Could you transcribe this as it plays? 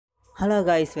Hello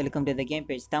guys, welcome to the game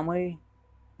page Tamil.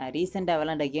 நான் ரீசெண்டாக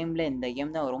விளாண்ட கேமில் இந்த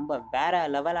கேம் தான் ரொம்ப வேறு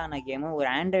லெவலான கேமு. ஒரு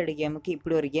ஆண்ட்ராய்டு கேமுக்கு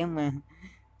இப்படி ஒரு கேமு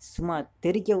சும்மா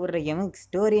தெறிக்க விடுற கேமு.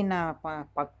 ஸ்டோரி நான்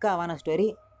பக்காவான ஸ்டோரி.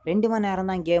 2 மணி நேரம்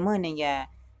தான் கேமு. நீங்கள்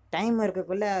டைம்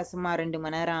இருக்கக்குள்ளே சும்மா 2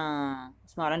 மணி நேரம்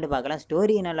சும்மா விளாண்டு பார்க்கலாம்.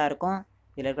 ஸ்டோரி நல்லாயிருக்கும்,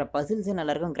 இதில் இருக்கிற பசில்ஸும்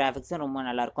நல்லாயிருக்கும், கிராஃபிக்ஸும் ரொம்ப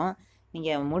நல்லாயிருக்கும்.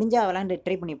 நீங்கள் முடிஞ்சால் விளாண்டு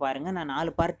ட்ரை பண்ணி பாருங்கள். நான்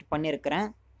 4 பார்ட் பண்ணியிருக்கிறேன்.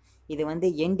 இது வந்து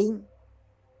எண்டிங்.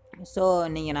 ஸோ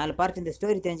நீங்கள் 4 பார்ட் இந்த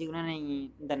ஸ்டோரி தெரிஞ்சுக்கணும்னா நீங்கள்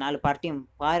இந்த 4 பார்ட்டையும்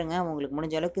பாருங்கள். உங்களுக்கு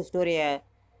முடிஞ்ச அளவுக்கு ஸ்டோரியை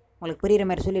உங்களுக்கு புரிகிற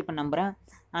மாதிரி சொல்லியிருப்பேன் நம்புகிறேன்.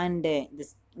 அண்டு இந்த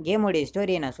கேமோடைய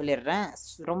ஸ்டோரியை நான் சொல்லிடுறேன்.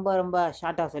 ரொம்ப ரொம்ப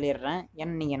ஷார்ட்டாக சொல்லிடுறேன்.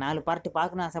 ஏன்னா நீங்கள் 4 பார்ட்டு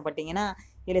பார்க்கணுன்னு ஆசைப்பட்டீங்கன்னா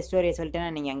இல்லை ஸ்டோரியை சொல்லிட்டேன்னா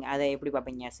நீங்கள் அதை எப்படி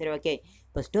பார்ப்பீங்க? சரி, ஓகே.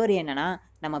 இப்போ ஸ்டோரி என்னென்னா,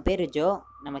 நம்ம பேர் ஜோ,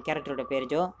 நம்ம கேரக்டரோட பேர்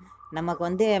ஜோ. நமக்கு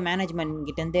வந்து மேனேஜ்மெண்ட்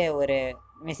கிட்டேருந்து ஒரு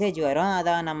மெசேஜ் வரும்.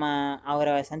 அதான் நம்ம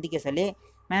அவரை சந்திக்க சொல்லி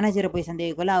மேனேஜரை போய்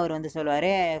சந்திக்கக்குள்ள அவர் வந்து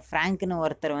சொல்லுவார், ஃப்ராங்க்னு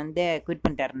ஒருத்தர் வந்து குவிட்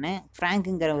பண்ணிட்டாருன்னு.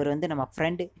 ஃப்ராங்க்குங்கிறவர் வந்து நம்ம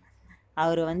ஃப்ரெண்டு.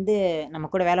 அவர் வந்து நம்ம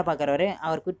கூட வேலை பார்க்குறவர்.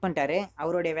 அவர் குவிட் பண்ணிட்டாரு.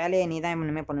 அவருடைய வேலையை நீ தான்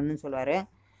இனிமேல் பண்ணணும்னு சொல்லுவார்.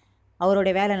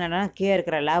 அவருடைய வேலை என்னென்னா, கீழே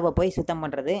இருக்கிற லேபை போய் சுத்தம்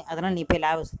பண்ணுறது. அதனால் நீ போய்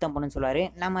லேபை சுத்தம் பண்ணுன்னு சொல்லுவார்.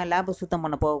 நம்ம லேபை சுத்தம்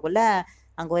பண்ண போகக்குள்ளே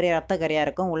அங்கே ஒரே ரத்த கரையாக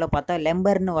இருக்கும். உள்ளே பார்த்தா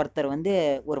லெம்பர்னு ஒருத்தர் வந்து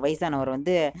ஒரு வயசானவர்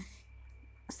வந்து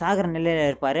சாகர நிலையில்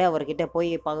இருப்பார். அவர்கிட்ட போய்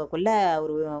பார்க்கக்குள்ள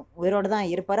அவர் உயிரோடு தான்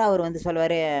இருப்பார். அவர் வந்து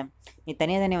சொல்லுவார், நீ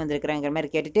தனியாக தானே வந்திருக்கிறேங்கிற மாதிரி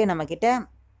கேட்டுட்டு நம்மக்கிட்ட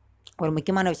ஒரு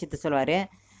முக்கியமான விஷயத்த சொல்லுவார்.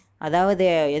 அதாவது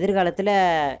எதிர்காலத்தில்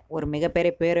ஒரு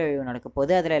மிகப்பெரிய பேரழிவு நடக்க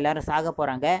போகுது, அதில் எல்லோரும் சாக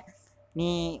போகிறாங்க. நீ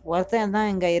ஒருத்தன்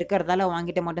தான் இங்கே இருக்கிறதால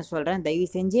வாங்கிட்ட மட்டும் சொல்கிறேன், தயவு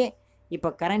செஞ்சு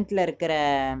இப்போ கரண்ட்டில் இருக்கிற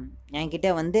என்கிட்ட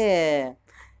வந்து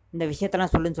இந்த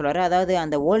விஷயத்தெல்லாம் சொல்லுன்னு சொல்லுவார். அதாவது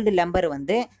அந்த ஓல்டு லெம்பர்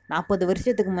வந்து 40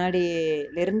 வருஷத்துக்கு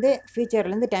முன்னாடியிலேருந்து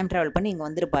ஃப்யூச்சர்லேருந்து டைம் ட்ராவல் பண்ணி இங்கே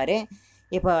வந்திருப்பார்.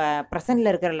 இப்போ ப்ரெசண்டில்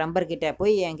இருக்கிற லம்பர்கிட்ட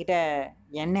போய் என்கிட்ட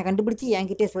என்னை கண்டுபிடிச்சி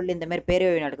என்கிட்டே சொல்லி இந்த மாதிரி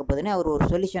பேரழிவு நடக்க போகுதுன்னு அவர் ஒரு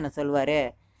சொல்யூஷனை சொல்லுவார்.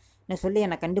 என்ன சொல்லி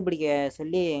என்னை கண்டுபிடின்னு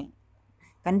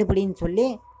சொல்லி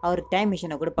அவர் டைம்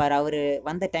மிஷினை கொடுப்பார். அவர்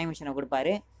வந்த டைம் மிஷினை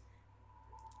கொடுப்பாரு.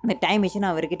 இந்த டைம் மிஷினை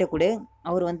அவர்கிட்ட கொடு,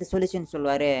 அவர் வந்து சொல்யூஷன்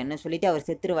சொல்லுவார் என்ன சொல்லிவிட்டு அவர்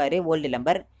செத்துருவார் ஓல்டு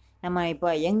லம்பர். நம்ம இப்போ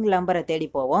யங் லம்பரை தேடி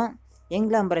போவோம். யங்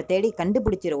லம்பரை தேடி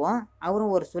கண்டுபிடிச்சிருவோம்.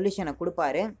 அவரும் ஒரு சொல்யூஷனை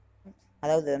கொடுப்பாரு.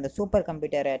 அதாவது அந்த சூப்பர்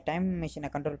கம்ப்யூட்டரை, டைம் மிஷினை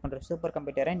கண்ட்ரோல் பண்ணுற சூப்பர்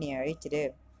கம்ப்யூட்டரை நீ அழிச்சிடு,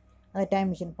 அந்த டைம்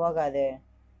மிஷின்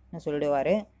போகாதுன்னு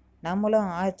சொல்லிடுவார். நம்மளும்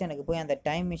ஆர்ச்சனுக்கு போய் அந்த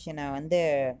டைம் மிஷினை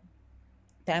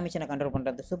கண்ட்ரோல்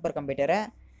பண்ணுற அந்த சூப்பர் கம்ப்யூட்டரை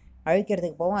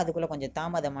அழிக்கிறதுக்கு போவோம். அதுக்குள்ளே கொஞ்சம்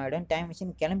தாமதமாகிடும், டைம்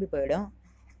மிஷின் கிளம்பி போயிடும்.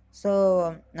 ஸோ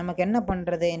நமக்கு என்ன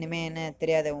பண்ணுறது இனிமேல்னு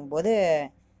தெரியாதவும் போது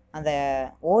அந்த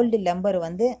ஓல்டு லம்பர்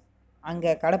வந்து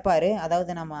அங்கே கிடப்பார்.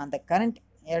 அதாவது நம்ம அந்த கரண்ட்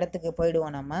இடத்துக்கு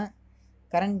போயிடுவோம். நம்ம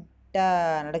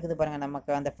கரண்ட்டாக நடக்குது பாருங்கள்.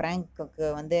 நமக்கு அந்த ஃப்ராங்க்கு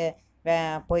வந்து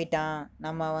போயிட்டான்,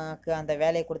 நமக்கு அந்த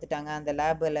வேலையை கொடுத்துட்டாங்க. அந்த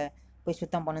லேபில் போய்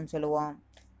சுத்தம் பண்ணுன்னு சொல்லுவோம்.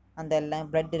 அந்த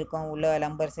பிளட் இருக்கும், உள்ள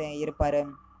லம்பர்ஸ் இருப்பார்.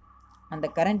 அந்த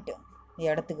கரண்ட்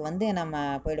இடத்துக்கு வந்து நம்ம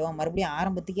போயிடுவோம். மறுபடியும்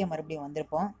ஆரம்பத்துக்கே மறுபடியும்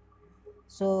வந்திருப்போம்.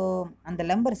 ஸோ அந்த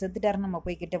லம்பர் செத்துட்டாருன்னு நம்ம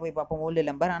போய் கிட்டே போய் பார்ப்போம். ஓல்டு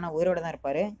லம்பர் ஆனால் உயிரோடு தான்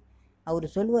இருப்பார்.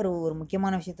 அவர் சொல்லுவார், ஒரு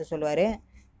முக்கியமான விஷயத்த சொல்லுவார்.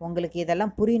 உங்களுக்கு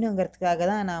இதெல்லாம் புரியணுங்கிறதுக்காக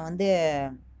தான் நான் வந்து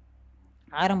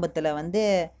ஆரம்பத்தில் வந்து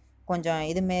கொஞ்சம்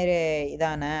இதுமாரி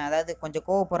அதாவது கொஞ்சம்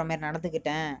கோவப்படுற மாரி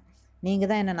நடந்துக்கிட்டேன். நீங்கள்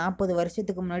தான் என்ன 40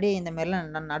 வருஷத்துக்கு முன்னாடி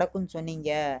இந்தமாரிலாம் நடக்கும்னு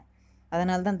சொன்னீங்க.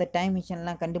 அதனால தான் இந்த டைம்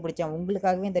மிஷின்லாம் கண்டுபிடிச்சேன்.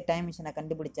 உங்களுக்காகவே இந்த டைம் மிஷினை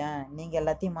கண்டுபிடிச்சேன். நீங்கள்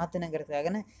எல்லாத்தையும்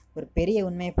மாற்றணுங்கிறதுக்காகன்னு ஒரு பெரிய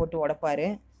உண்மையை போட்டு உடைப்பார்.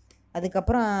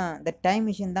 அதுக்கப்புறம் இந்த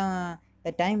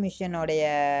டைம் மிஷினோடைய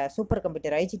சூப்பர்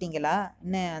கம்ப்யூட்டர் அழிச்சிட்டிங்களா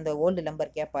இன்னும் அந்த ஓல்டு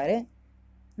லம்பர் கேட்பார்.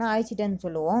 நான் அழிச்சிட்டேன்னு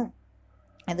சொல்லுவோம்.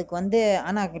 அதுக்கு வந்து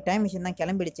ஆனால் டைம் மிஷின் தான்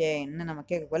கிளம்பிடுச்சே இன்னும் நம்ம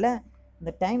கேட்கக்குள்ள,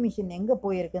 இந்த டைம் மிஷின் எங்கே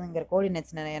போயிருக்குதுங்கிற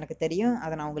கோஆர்டினேட்ஸ் எனக்கு தெரியும்,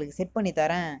 அதை நான் உங்களுக்கு செட் பண்ணி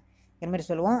தரேன் மாதிரி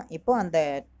சொல்லுவோம். இப்போ அந்த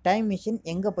டைம் மிஷின்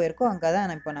எங்கே போயிருக்கோ அங்கே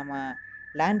தான் இப்போ நம்ம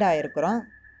லேண்ட் ஆகிருக்கிறோம்.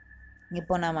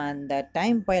 இப்போ நம்ம அந்த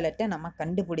டைம் பைலட்டை நம்ம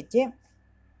கண்டுபிடிச்சி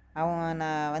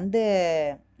அவனை வந்து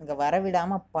இங்கே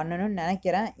வரவிடாமல் பண்ணணும்னு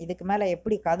நினைக்கிறேன். இதுக்கு மேலே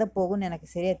எப்படி கதை போகும்னு எனக்கு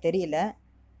சரியாக தெரியல.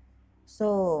 ஸோ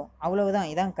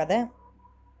அவ்வளவுதான், இதான் கதை.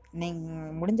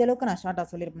 நீங்கள் முடிஞ்ச அளவுக்கு நான்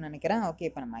ஷார்ட்டாக சொல்லியிருப்பேன்னு நினைக்கிறேன். ஓகே,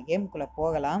 இப்போ நம்ம கேமுக்குள்ளே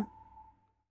போகலாம்.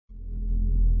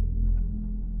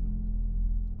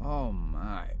 Oh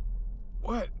my.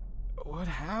 What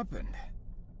happened?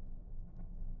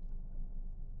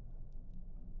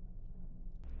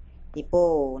 இப்போ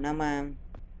நம்ம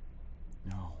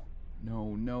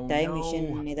No. Time machine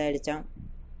இதாகிடுச்சான்.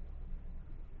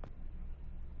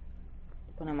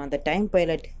 இப்போ நம்ம அந்த டைம்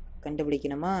பைலட்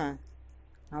கண்டுபிடிக்கணுமா?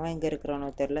 அவன் எங்கே இருக்கிறானோ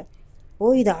தெரில. ஓ,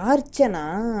 இது ஆர்ச்சனா?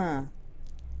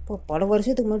 இப்போ பல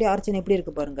வருஷத்துக்கு முன்னாடி ஆர்ச்சன் எப்படி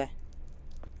இருக்குது பாருங்க.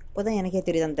 இப்போ தான் எனக்கே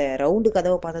தெரியுது, அந்த ரவுண்டு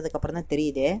கதவை பார்த்ததுக்கப்புறம் தான்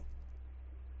தெரியுது.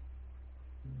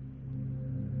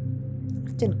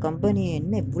 ஆர்ச்சன் கம்பெனி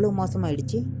என்ன இவ்வளோ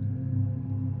மோசமாகிடுச்சு?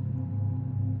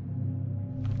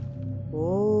 ஓ,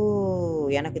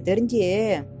 எனக்கு தெரிஞ்சு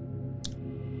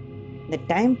இந்த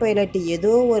டைம் பைலட் ஏதோ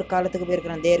ஒரு காலத்துக்கு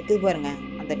போயிருக்கிறான். அந்த இருக்குது பாருங்க,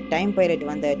 அந்த டைம் பைலட்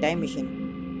வந்த டைம் மிஷின்.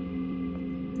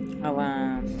 அவன்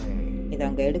இதை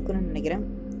அங்கே எடுக்கணும்னு நினைக்கிறேன்.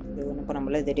 இது ஒன்றும் பண்ண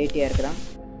முடியல, இது டேட்டியாக இருக்குதான்.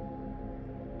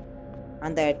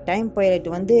 அந்த டைம் பைலட்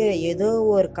வந்து ஏதோ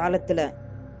ஒரு காலத்தில்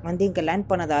வந்து இங்கே லேண்ட்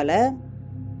பண்ணதால்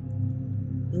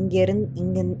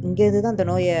இங்கேருந்து தான் அந்த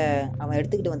நோயை அவன்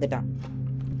எடுத்துக்கிட்டு வந்துட்டான்.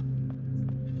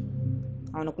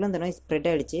 அவனுக்குள்ளே அந்த நோய் ஸ்ப்ரெட்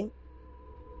ஆகிடுச்சு.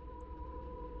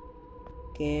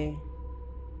 ஓகே,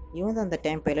 இவன் தான் அந்த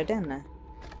டைம் பைலட்டா என்ன?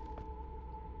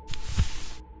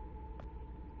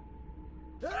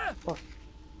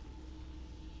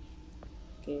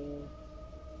 ஓகே,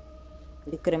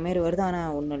 இருக்கிற மாரி வருது,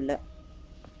 ஆனால் ஒன்றும் இல்லை.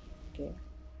 ஓகே,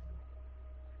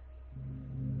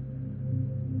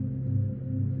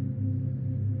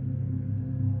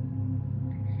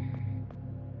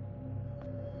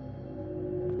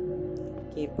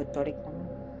 ஓகே, இப்போ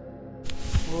தொடக்கணும்.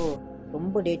 ஓ,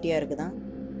 ரொம்ப டேட்டியாக இருக்குதான்.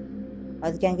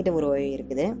 அதுக்கு என்கிட்ட ஒரு வழி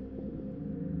இருக்குது.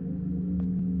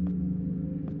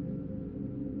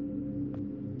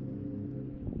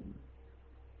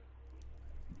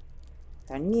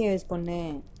 தண்ணியை யூஸ் பண்ணு.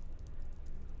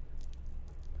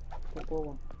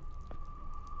 போவோம்.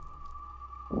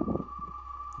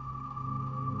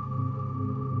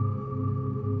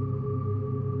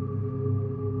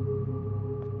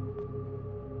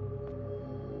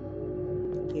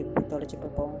 இப்போ தொடச்சி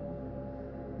பார்ப்போம்.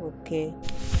 ஓகே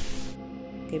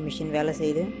ஓகே, மிஷின் வேலை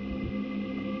செய்யுது.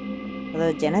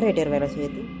 அதாவது ஜெனரேட்டர் வேலை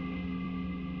செய்யுது.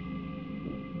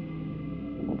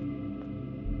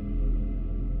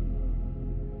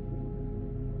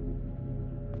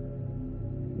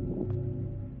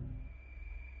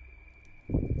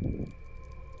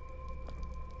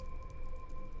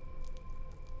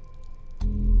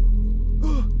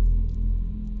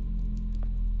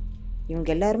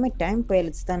 இவங்க எல்லாருமே டைம்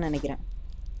பைலட்ஸ் தான் நினைக்கிறேன்.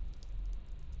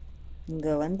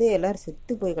 இங்கே வந்து எல்லோரும்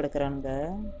செத்து போய் கிடக்குறானுங்க.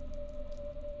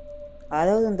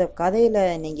 அதாவது இந்த கதையில்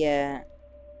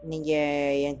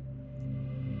நீங்கள்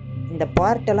இந்த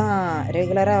பார்ட்டெல்லாம்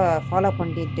ரெகுலராக ஃபாலோ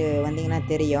பண்ணிட்டு வந்தீங்கன்னா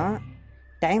தெரியும்.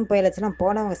 டைம் பைலட்ஸ்லாம்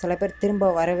போனவங்க சில பேர்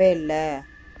திரும்ப வரவே இல்லை,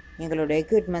 எங்களோட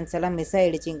எக்யூப்மெண்ட்ஸ் எல்லாம் மிஸ்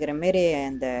ஆகிடுச்சிங்கிற மாரி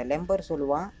அந்த லெம்பர்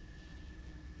சொல்லுவான்.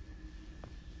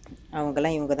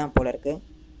 அவங்கெல்லாம் இவங்க தான் போல இருக்கு.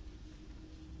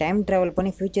 டைம் ட்ராவல்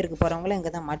பண்ணி ஃப்யூச்சருக்கு போகிறவங்களும்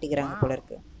இங்கே தான் மாட்டிக்கிறாங்க போல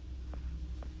இருக்கு.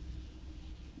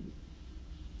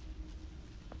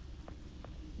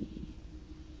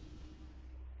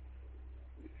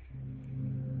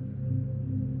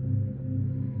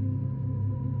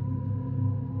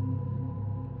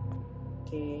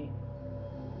 ஓகே,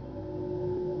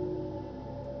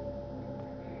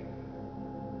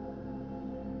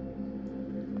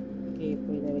 ஓகே,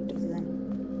 இப்போ இதை விட்டுட்டு தான்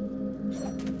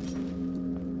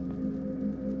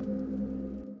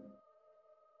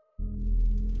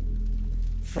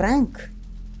Frank.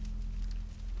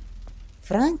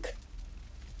 Frank?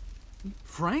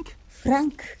 Frank?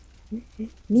 Frank.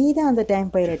 நீ தான் அந்த டைம்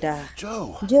பைலட்டா?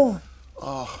 Joe.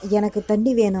 எனக்கு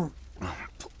தண்ணி வேணும்.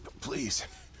 Please.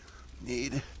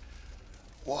 Need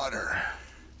water.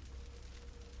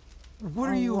 What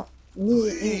are you?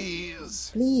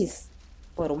 Please.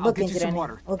 இப்போ ரொம்ப கெஞ்சுறானே.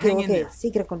 ஓகே ஓகே,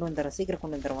 சீக்கிரம் கொண்டு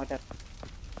வந்துறேன் வாட்டர்.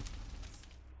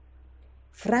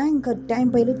 Frank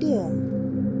time pilot?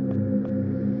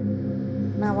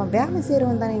 நான் அவன் வேலை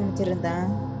செய்கிறவன் தானே நினச்சிருந்தேன்.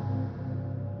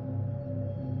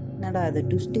 என்னடா அது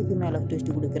ட்விஸ்ட்டுக்கு மேலே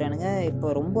ட்விஸ்ட்டு கொடுக்குறானுங்க. இப்போ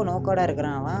ரொம்ப நோக்காடாக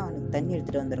இருக்கிறான் அவன். அவனுக்கு தண்ணி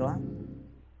எடுத்துகிட்டு வந்துடுவான்.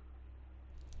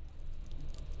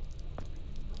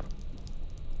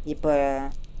 இப்போ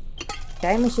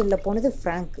டைம் மிஷினில் போனது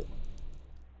ஃப்ராங்க்கு.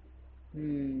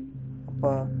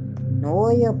 அப்போ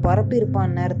நோயை பரப்பி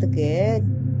இருப்பான் நேரத்துக்கு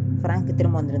ஃப்ராங்க்கு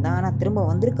திரும்ப வந்திருந்தான். ஆனால் திரும்ப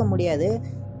வந்திருக்க முடியாது,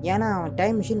 ஏன்னா அவன்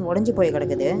டைம் மிஷின் உடஞ்சி போய்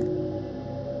கிடக்குது.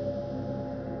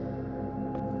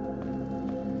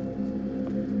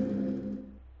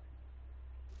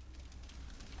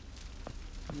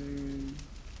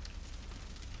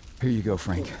 Here you go,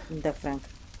 Frank. இந்த Frank.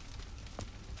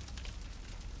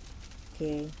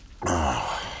 Okay.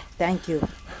 Thank you.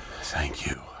 Thank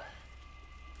you.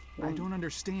 I don't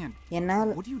understand.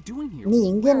 What are you doing here? நீ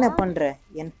இங்க என்ன பண்ற?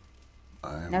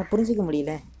 நான் புரிஞ்சிக்க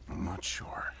முடியல. I'm not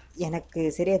sure. எனக்கு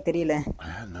சரியா தெரியல.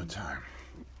 I had no time.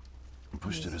 I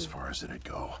pushed it as far as it'd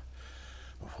go.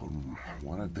 From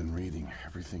what I've been reading,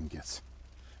 everything gets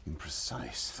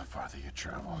imprecise the farther you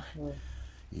travel.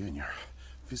 Even your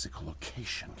physical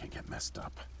location can get messed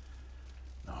up.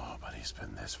 Nobody's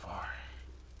been this far.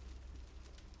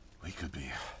 We could be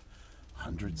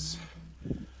hundreds,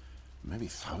 maybe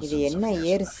thousands of years in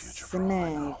the future for all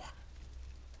I know.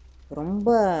 ரொம்ப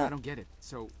I don't get it.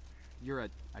 So you're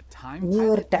a time நீ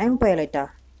ஒரு time பைலட்டா?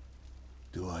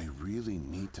 Do I really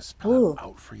need to O spell it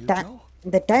out for you, Joe?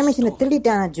 இந்த time மிஷினை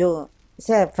திருடிட்டானா Joe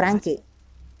sir franc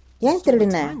ஏன் Stole the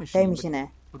திருடுன time machine, time but- மிஷினை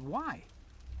But why?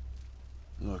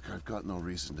 Look, I've got no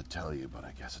reason to tell you, but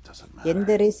I guess it doesn't எந்த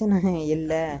matter. ரீசனும்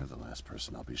இல்லை You're the last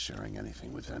person I'll be sharing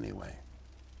anything with anyway.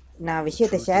 நான்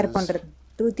விஷயத்தை share பண்ணுறது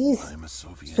truth is I'm a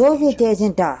Soviet Soviet agent.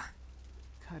 ஏஜென்ட்டா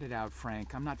Cut it out, Frank.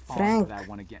 I'm not falling Frank. for that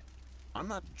one again. I'm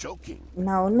not joking.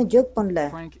 நான் ஒன்றும் joke பண்ணல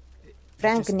Frank,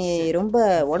 Frank just நீ sit. ரொம்ப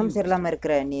உடம்பு சரியில்லாமல்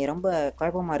இருக்கிற நீ ரொம்ப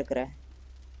குழப்பமாக இருக்கிற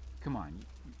Come on.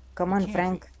 Come on can't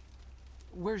Frank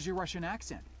Where's your Russian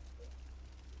accent?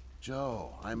 Joe,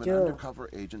 I'm an Joe, undercover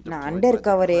agent நான் deployed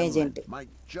undercover by the Kremlin. agent. My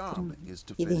job is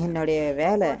to இது fit in. என்னுடைய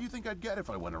வேலை What do you think I'd get if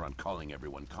I went around calling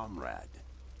everyone comrade?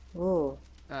 O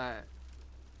Uh,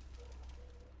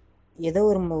 ஏதோ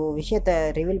ஒரு விஷயத்த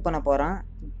reveal பண்ண போகிறான்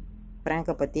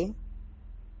ஃப்ராங்கை பற்றி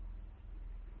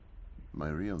My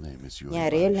real name is Yuri N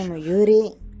real name Barshev. Uri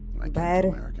I came bar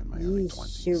to America in my early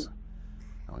Eshu 20s.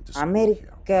 I went to school here.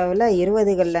 அமெரிக்காவில்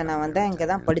 20களில் நான் வந்தேன் இங்கே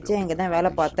தான் படித்தேன் இங்கே தான் வேலை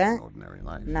பார்த்தேன்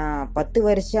நான் 10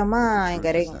 வருஷமாக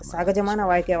இங்கே சகஜமான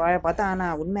வாழ்க்கையை வாழ பார்த்தேன்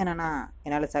ஆனால் உண்மை என்னன்னா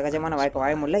என்னால் சகஜமான வாழ்க்கை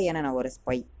வாழ முடியல ஏன்னா நான் ஒரு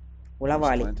spy I was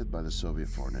உளவாளி planted by the Soviet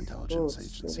Foreign Intelligence Oh,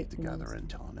 Agency Soviet to gather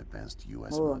intel on advanced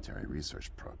U.S. Oh. military research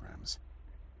programs.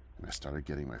 And I started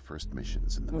getting my first missions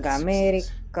in the இங்கே mid-60s.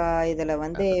 America இதில் At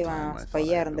வந்து the இவன் time, I thought I ஸ்பையாக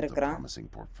had built a இருந்திருக்கிறான் promising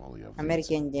portfolio of leads.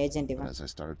 American agent But இவன் as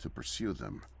I started to pursue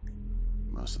them,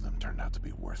 most of them turned out to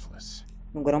be worthless.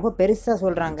 இவங்க ரொம்ப பெருசாக In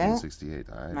சொல்கிறாங்க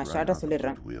 1968, I நான் ran ஷார்ட்டாக out of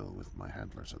சொல்லிடுறேன் goodwill with my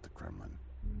handlers at the Kremlin.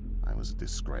 I was a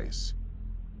disgrace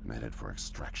and headed for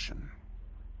extraction.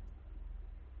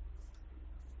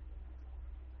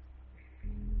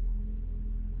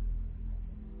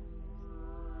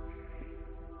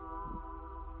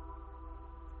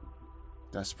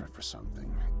 Desperate for something,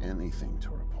 anything to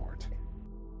report.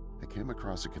 I came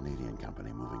across a Canadian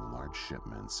company moving large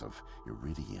shipments of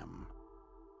iridium,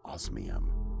 osmium,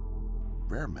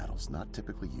 rare metals not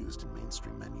typically used in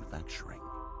mainstream manufacturing.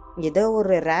 ஏதோ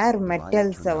ஒரு rare The buyer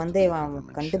மெட்டல்ஸை turned out வந்து to be a இவன் government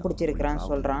shell கண்டுபிடிச்சிருக்கிறான்னு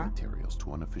rerouting சொல்கிறான் materials to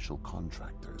unofficial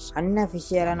contractors,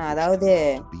 அன்அஃபிஷியலான which அதாவது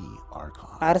turned out to be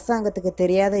Archon. அரசாங்கத்துக்கு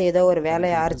தெரியாத ஏதோ ஒரு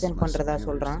வேலையை I அர்ஜென்ட் convinced my பண்ணுறதா superiors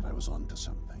சொல்கிறான் that I was onto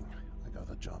something. I got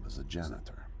a job as a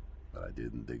janitor, but I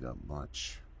didn't dig up much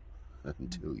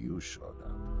until you showed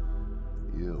up.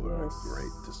 You were a Yes.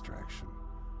 great distraction,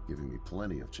 giving me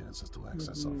plenty of chances to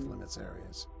access off-limits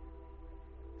areas.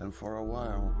 And for a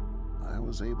while, I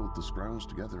was able to scrounge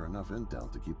together enough intel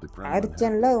to keep the Kremlin happy.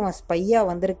 அர்ஜென்ட்ல இவன் ஸ்பையாக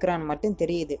வந்திருக்கிறான்னு மட்டும்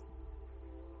தெரியுது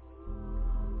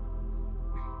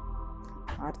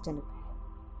urgent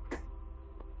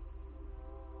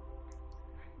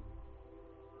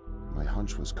My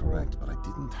hunch was correct, but I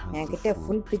didn't have the என்கிட்ட full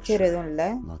full picture picture. எதுவும் இல்லை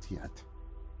Not yet.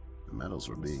 The metals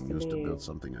were being used to build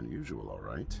something unusual, all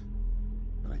right?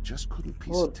 But I just couldn't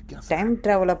piece O it together. Time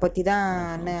ட்ராவலை பற்றி தான்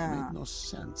And I thought it made no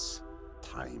sense.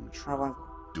 Time travel, அவன்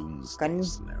doomsday கண்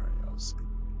scenarios.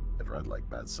 It read like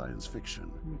bad science fiction.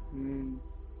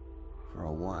 For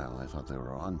a while, I thought they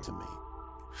were onto me,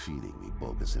 feeding me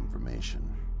bogus information.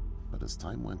 But as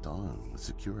time went on, with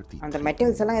security அந்த tightening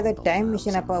metals எல்லாம் ஏதோ around the time labs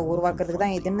machine அப்போ and no one உருவாக்குறதுக்கு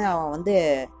தான் confronting இதுன்னு அவன் வந்து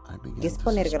I began guess to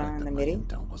பண்ணியிருக்கிறான் suspect அந்த that my மாரி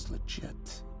intel was legit.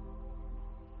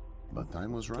 But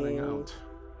time was running Okay. out.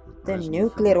 With இந்த Brezhnev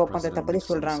நியூக்ளியர் and ஒப்பந்தத்தை President பற்றி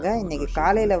Nixon சொல்கிறாங்க settling இன்னைக்கு Russia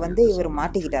காலையில் appeared வந்து to இவர் some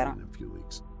மாட்டிக்கிட்டாராம் intrigue in a few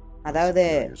weeks. அதாவது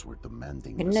Superiors were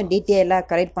demanding இன்னும் results. டீட்டெயிலாக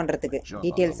கலெக்ட் பண்ணுறதுக்கு Job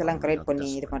டீட்டெயில்ஸ் எல்லாம் online கலெக்ட் got பண்ணி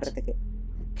இது desperate. பண்ணுறதுக்கு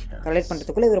Careless. கலெக்ட்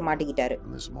பண்ணுறதுக்குள்ளே இவர் மாட்டிக்கிட்டாரு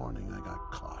And this morning I got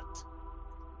caught.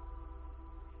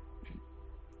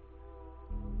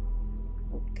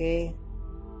 Okay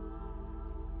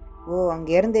ஓ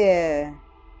அங்கேருந்து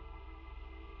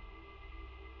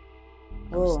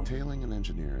I O was tailing an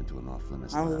engineer into an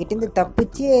off-limits அவங்க lab கிட்டேருந்து when I bumped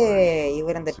தப்பிச்சு into Warren.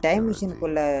 இவர் அந்த time Security.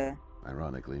 மிஷினுக்குள்ள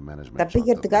Ironically, management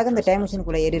தப்பிக்கிறதுக்காக chalked up இந்த my time trespassing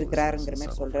மிஷினுக்குள்ள to ஏறி cluelessness இருக்கிறாருங்கிற and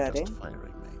மாதிரி settled for சொல்றாரு just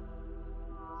firing me.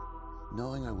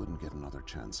 Knowing I wouldn't get another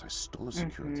chance, I stole a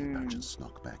security badge and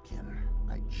snuck back in.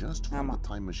 I just found ஆமா the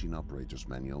time machine operator's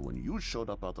manual when you showed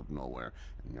up out of nowhere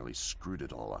and nearly screwed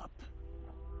it all up.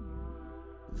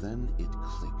 Then it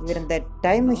clicked. இவர் இந்த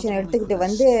time Not machine only எடுத்துக்கிட்டு could I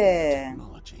வந்து steal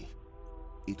technology,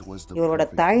 it was the இவரோட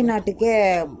perfect தாய் way to நாட்டுக்கே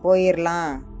win, too.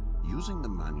 போயிடலாம் Using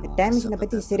the manual, time I மிஷினை set the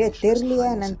பற்றி சரியா destination as தெரியலையா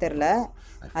high as என்னன்னு it தெரில could.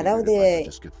 I figured அதாவது if I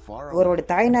could just get far இவரோட away,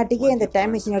 தாய் நாட்டுக்கே plenty இந்த of time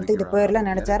time to machine figure எடுத்துக்கிட்டு out how to போயிடலாம்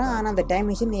get it நினச்சாரா back ஆனால் to அந்த the time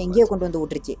mother machine of எங்கேயோ West. கொண்டு வந்து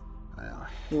விட்டுருச்சு Well,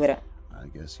 இவரை I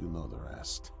guess you know the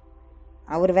rest.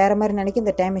 அவர் வேற மாதிரி நினைக்க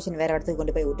இந்த டைம் மிஷின் வேற இடத்துக்கு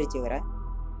கொண்டு போய் விட்டுருச்சு இவரை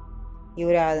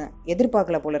இவர்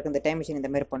எதிர்பார்க்கல போல இருக்கு இந்த டைம் மிஷின்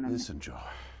இந்த மாதிரி பண்ணணும் Listen, Joe.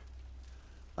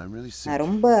 I'm really sick. நான்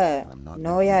ரொம்ப I'm not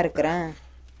நோயாக getting இருக்கிறேன்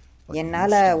But you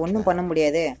என்னால் still ஒன்றும் can. பண்ண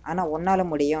முடியாது ஆனால் ஒன்றால்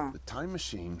முடியும் The time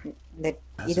machine இந்த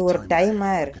has இது a ஒரு timer,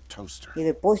 timer like a toaster.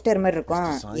 இது போஸ்டர் மாதிரி இருக்கும்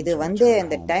It's designed இது to வந்து return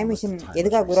இந்த home time when the machine timer is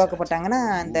எதுக்காக reset. உருவாக்கப்பட்டாங்கன்னா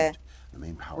When அந்த moved, The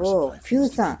main power O supply fuse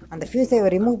ஃபியூஸா to keep it அந்த from ஃபியூஸை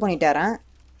இவர் remove blowing up. பண்ணிட்டாராம்.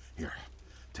 Here,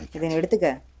 take இதை it. எடுத்துக்க.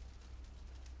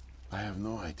 I have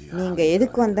no idea how நீங்கள் you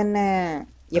எதுக்கு got here. வந்தேன்னு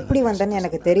None எப்படி of this வந்தேன்னு doesn't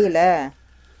எனக்கு matter. தெரியல.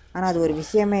 ஆனால் அது ஒரு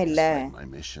விஷயமே இல்லை. Despite my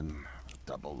mission,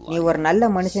 double நீ life, ஒரு நல்ல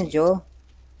மனுஷன் Joe.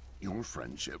 your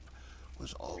friendship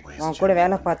was always உன் கூட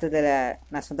வேலை genuine. பார்த்ததில்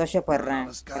நான் சந்தோஷப்படுறேன்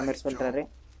அந்த மாதிரி சொல்கிறாரு.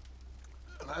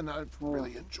 And I've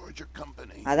really enjoyed your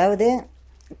company. அதாவது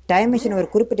டைம் மிஷின் ஒரு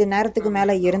குறிப்பிட்ட நேரத்துக்கு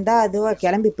மேலே இருந்தால் அதுவாக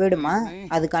கிளம்பி போயிடுமா.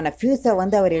 அதுக்கான ஃபியூஸை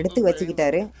வந்து அவர் எடுத்து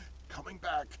வச்சுக்கிட்டாரு. Coming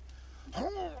back.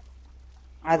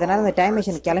 அதனால் அந்த டைம்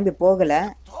மிஷின் கிளம்பி போகலை.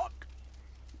 Talk.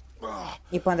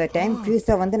 இப்போ அந்த டைம்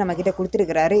ஃபியூஸை வந்து நம்மக்கிட்ட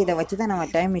கொடுத்துருக்குறாரு. இதை வச்சு தான் நம்ம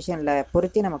டைம் மிஷினில்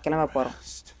பொருத்தி நம்ம கிளம்ப போகிறோம்.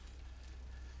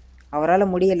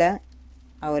 அவரால் முடியல.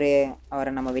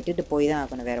 அவரை நம்ம விட்டுட்டு போய் தான்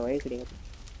ஆகணும், வேறு வழி கிடையாது.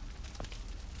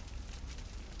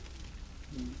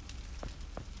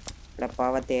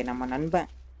 பாவத்தே நம்ம நண்பன்.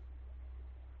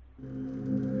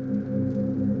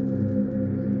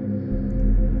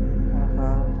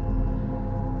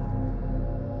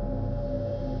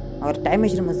 அவர் டைம்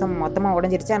மிஷின் மொத்தமாக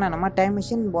உடஞ்சிருச்சு. ஆனால் நம்ம டைம்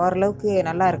மிஷின் ஓரளவுக்கு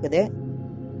நல்லா இருக்குது.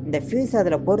 இந்த ஃபியூஸ்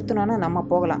அதில் பொருத்தணுன்னா நம்ம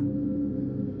போகலாம்.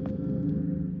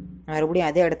 மறுபடியும்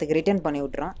அதே இடத்துக்கு ரிட்டர்ன் பண்ணி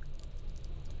விட்டுறோம்.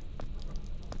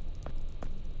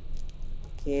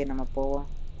 ஓகே நம்ம போவோம்.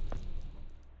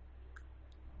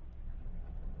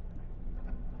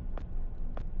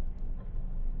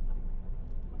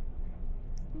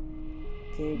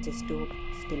 Okay just to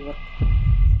still work.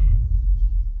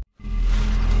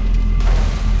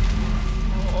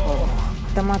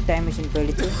 மொத்தமாக டைம் மிஷின்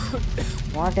போயிடுச்சு.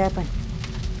 What happen?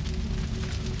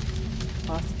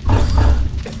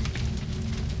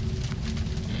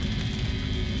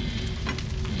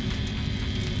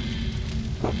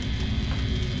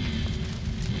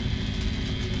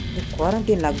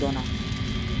 Quarantine லாக்டவுனா?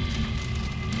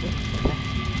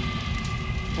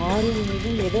 Foreign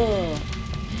machine ஏதோ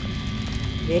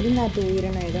வெளிநாட்டு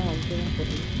உயிரினம் ஏதோ வந்து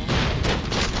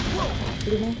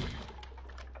அப்படின்னா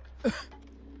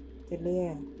தெரியலையே.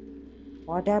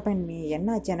 What happen me?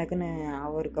 என்னாச்சு எனக்குன்னு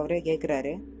அவரே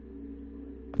கேட்குறாரு.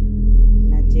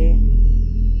 என்னாச்சு?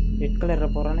 ரெட்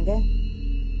கலரில் போகிறானுங்க.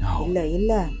 இல்லை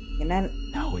இல்லை என்ன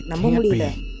நம்ப முடியல.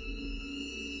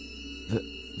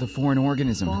 The foreign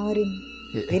organism. ஃபாரின்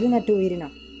வெளிநாட்டு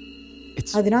உயிரினம்.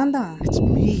 It's அது நான் தான். It's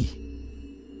me.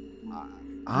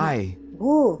 I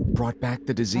O brought back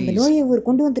the அந்த disease. நோயை இவர்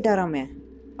கொண்டு வந்துட்டாராமே.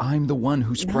 I'm the one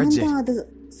who நான் spreads தான் it. அது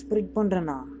ஸ்ப்ரெட்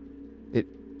பண்றேனா?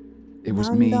 It was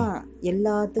நான் me. தான்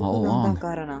எல்லாத்துக்கும் all நான் along. தான்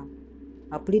காரணம்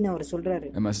அப்படின்னு அவர் சொல்றாரு.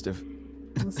 I must have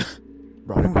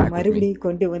brought it back with me. மறுபடியும்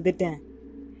கொண்டு வந்துட்டேன்.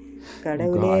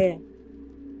 கடவுளே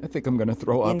I think I'm gonna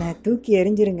throw up. என்ன தூக்கி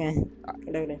எறிஞ்சிருங்க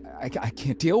கடவுளே. I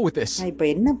can't deal with this. நான் இப்போ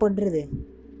என்ன பண்றது?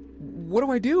 What do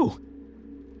I do?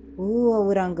 ஓ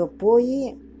அவர் அங்க போய்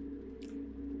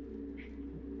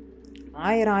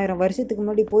 1000 வருஷத்துக்கு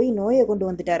முன்னாடி போய் நோயை கொண்டு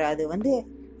வந்துட்டாரு. அது வந்து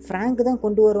ஃப்ராங்க் தான்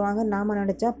கொண்டு வருவாங்கன்னு நாம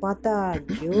நினைச்சா பார்த்தா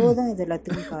ஜோ தான் இது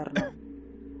எல்லாத்துக்கும் காரணம்.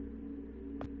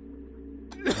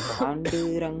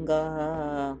 பாண்டுரங்கா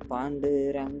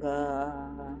பாண்டுரங்கா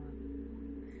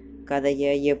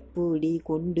கதையை எப்படி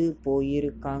கொண்டு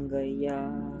போயிருக்காங்க ஐயா.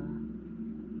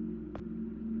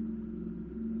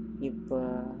 இப்போ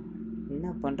என்ன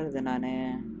பண்றது நானு?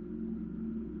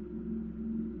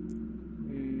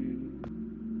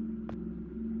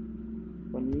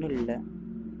 ஒன்றும் இல்லை.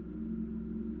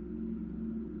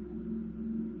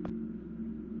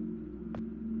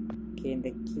 ஓகே இந்த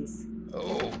கீஸ்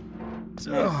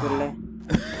இருக்குல்ல.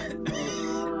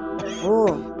 ஓ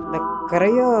இந்த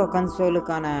கரையோ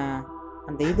கன்சோலுக்கான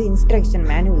அந்த இது இன்ஸ்ட்ரக்ஷன்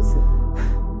மேனுவல்ஸு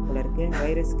போல இருக்கு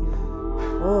வைரஸ்க்கு.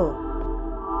 ஓ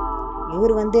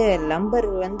இவர் வந்து லம்பர்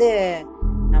வந்து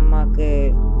நமக்கு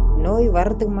நோய்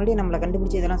வர்றதுக்கு முன்னாடி நம்மளை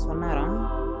கண்டுபிடிச்சி இதெல்லாம் சொன்னாராம்.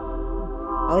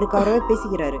 அவரவே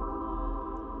பேசிக்கிறாரு.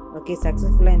 ஓகே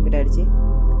சக்ஸஸ்ஃபுல்லாக இன்வைட் ஆகிடுச்சு.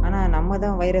 ஆனால் நம்ம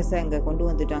தான் வைரஸை அங்கே கொண்டு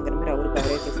வந்துட்டாங்கிற மாதிரி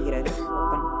அவரே பேசிக்கிறாரு.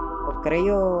 இப்போ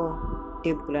கிரையோ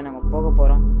டியூப்குள்ளே நம்ம போக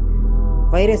போகிறோம்.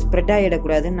 வைரஸ் ஸ்ப்ரெட்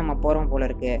ஆகிடக்கூடாதுன்னு நம்ம போகிறோம் போல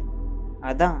இருக்கு.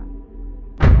 அதான்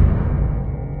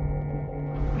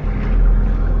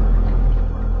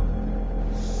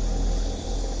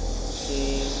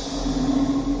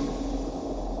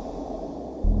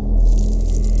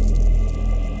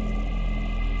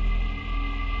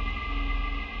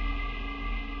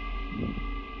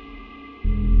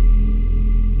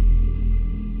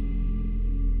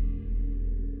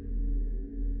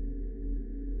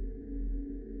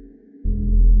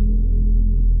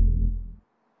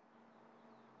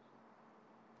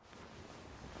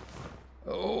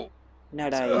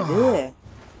என்னடா இது?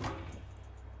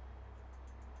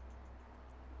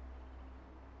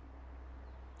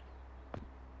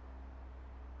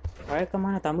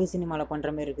 வழக்கமான தமிழ் சினிமாவில் பண்ணுற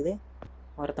மாதிரி இருக்குது.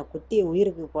 ஒருத்தன் குத்தி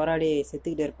உயிருக்கு போராடி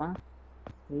செத்துக்கிட்டே இருப்பான்.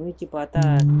 மூச்சு பார்த்தா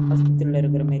ஹாஸ்பிட்டலில்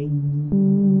இருக்கிற மாதிரி.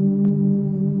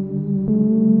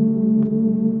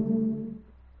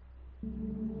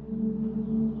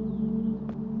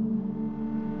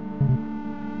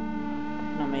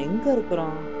 நம்ம எங்க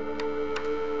இருக்கிறோம்?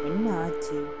 என்ன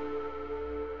ஆச்சு?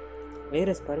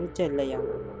 வைரஸ் பரவிச்சா இல்லையா?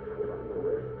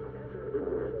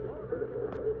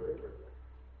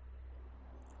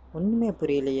 ஒண்ணுமே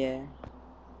புரியலையே.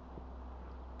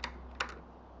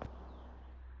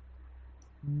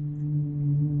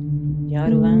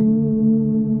 யாருவன்?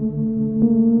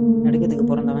 நடுக்கத்துக்கு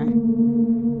பிறந்தவன்.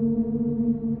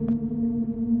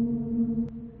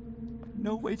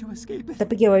 No way to escape it.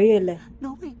 தப்பிக்க வழியே இல்லை.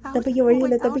 No way out. தப்பிக்க வழி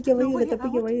இல்லை. No way தப்பிக்க out. வழி No இல்லை. way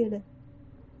தப்பிக்க out. வழி இல்லை.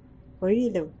 வழி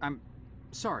இல்லை. I'm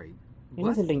sorry. என்ன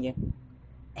What? சொல்றீங்க?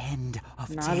 End of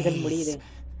நாள்கள் முடியுது. days,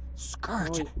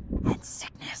 scourge and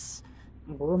sickness,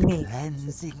 பூமி cleansing of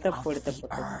the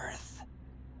சுத்தப்படுத்தப்பட்டது. earth.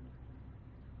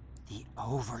 The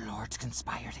overlords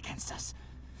conspired against us,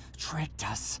 tricked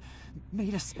us,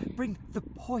 made us bring the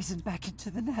poison back into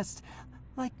the nest,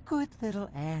 like good little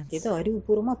ants. ஏதோ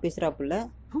அறிவுபூர்வமா பேசுறாப்புல.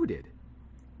 Who did?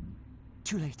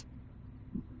 Too late.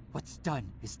 What's done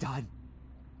is done.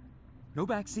 No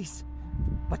backseas,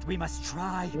 but we must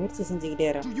try. முயற்சி செஞ்சுக்கிட்டே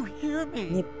இரு. Do you hear நீ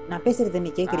me? நான் பேசுறது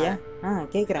நீ கேக்குறியா?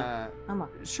 கேக்குறேன். ஆமா.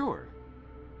 Sure.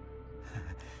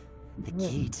 The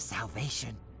key to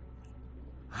salvation.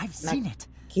 I've seen it.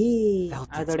 Key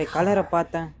அதோட கலரை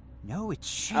பார்த்தேன். No,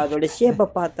 it's அதோட shaped. ஷேப்பை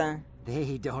பார்த்தேன். They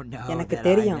don't know எனக்கு that I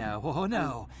தெரியும். know. Oh no.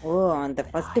 ஓ அந்த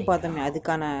ஃபர்ஸ்ட் பார்த்தோமே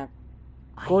அதுக்கான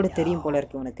கோடு தெரியும் போல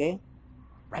இருக்கு உனக்கு.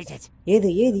 Write it. ஏது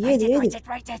ஏது ஏது ஏது Write it.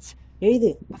 Write it. எழுது.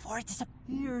 Before it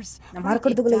disappears. நான் Write it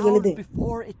மறக்கிறதுக்குள்ள down எழுது.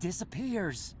 before it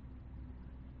disappears.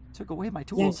 Took away my N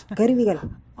tools. கருவிகள்.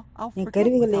 I'll என் forget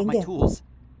கருவிகள் without my எங்க? tools.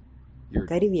 Your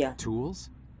கருவியா? tools?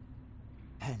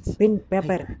 Pens. Pen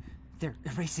paper. Paper. They're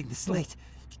erasing the slate,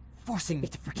 forcing me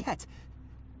to forget,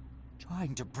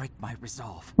 trying to break my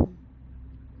resolve.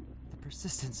 The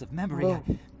persistence of memory.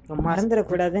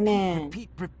 மறந்துடக்கூடாதுன்னு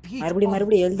Repeat. மறுபடியும் all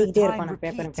மறுபடியும் the எழுதிக்கிட்டே time, இருப்பான்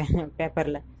repeat.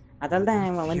 பேப்பர்ல. அதால தான்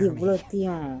இவன் வந்து Hear me.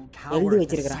 இவ்வளோத்தையும் Cower எழுதி at the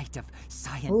வச்சிருக்கிறான். sight of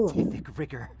scientific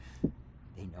rigor.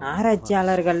 They know I'm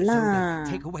ஆராய்ச்சியாளர்கள்லாம் close,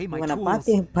 so they take away my இவனை tools.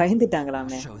 பார்த்து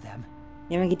பயந்துட்டாங்களாமே. Show them.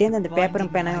 இவன்கிட்டேருந்து அந்த பேப்பரும்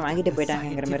Blinding பேனாவும் light வாங்கிட்டு of the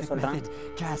போயிட்டாங்கிற மாதிரி scientific சொல்றான்.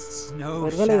 method casts no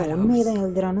ஒருவேளை இவன் shadows. உண்மையை தான்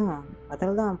எழுதுறானோ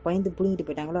அதால தான் பயந்து புடுங்கிட்டு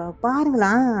போயிட்டாங்களோ.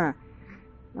 பாருங்களா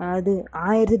அது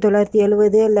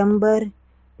 1970 லம்பர்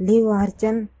லீவ்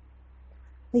ஆர்ச்சன்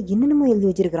என்னென்னமோ எழுதி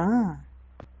வச்சிருக்கிறான்.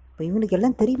 இப்போ இவனுக்கு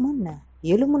எல்லாம் தெரியுமா என்ன?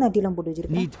 எலும்பு நாட்டிலாம் போட்டு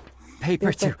வச்சிருக்கான். Need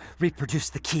paper to reproduce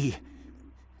the key.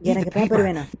 Need எனக்கு the பேப்பர் paper.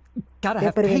 வேணும். Gotta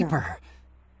have Paper வேணும். paper.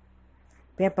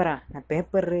 பேப்பரா? நான்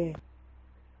பேப்பரு.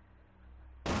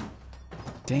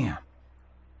 Damn.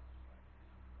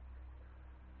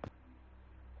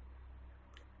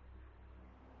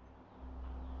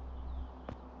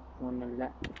 ஒன்றும் இல்லை.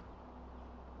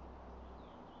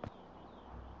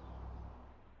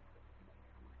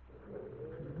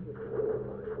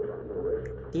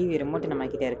 டிவி ரிமோட் நம்ம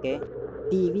கிட்ட இருக்கு.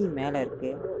 டிவி மேலே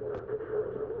இருக்கு.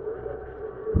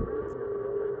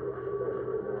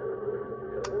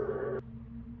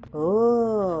 ஓ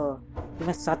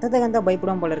இவன் சத்தத்தை கண்டா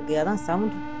பயப்படும் போல இருக்கு. அதான்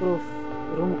சவுண்ட் ப்ரூஃப்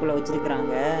ரூமுக்குள்ள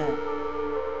வச்சிருக்கிறாங்க.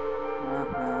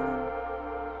 ஆஹா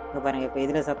இங்கே பாருங்க. இப்போ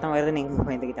இதில் சத்தம் வருதுன்னு எங்கே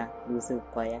பயந்துக்கிட்டான் லூசு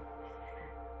பாய.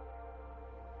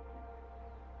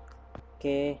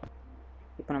 ஓகே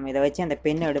இப்போ நம்ம இதை வச்சு அந்த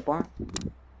பெண்ணை எடுப்போம்.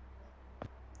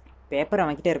 பேப்பர்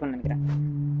அவன்கிட்ட இருக்கும்னு நினைக்கிறேன்.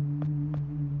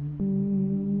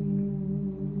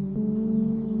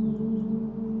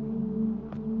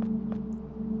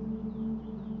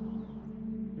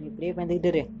 இப்படியே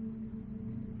பயந்துக்கிட்டு இரு.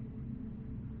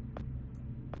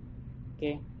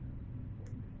 Okay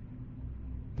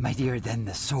Mightier than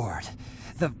the sword.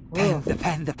 The pen, the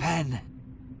pen, the pen.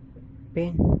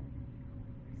 பெண்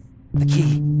The key.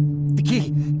 The key.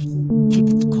 Keep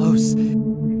it close.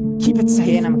 Keep it okay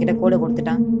safe. நம்ம கிட்ட கோடை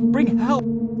கொடுத்துட்டான். Bring help.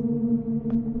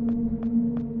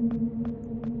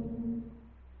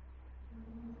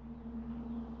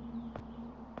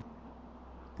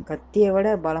 கத்தியை விட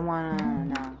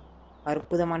பலமான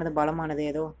அற்புதமானது பலமானது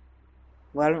ஏதோ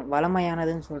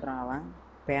வளமையானதுன்னு சொல்றான் அவன்.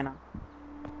 பேனா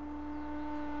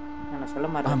நான் சொல்ல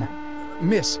மாட்டேன்.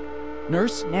 Miss,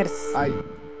 nurse, nurse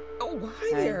Oh, hi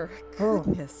there. Oh,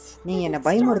 Goodness. நீ என்ன You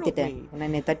பயமுறுத்திட்ட. startled me. உன்னை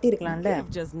நீ தட்டி இருக்கலாம்ல. Could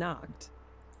have just knocked.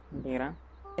 அப்படிங்கிறான்.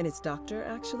 And it's doctor,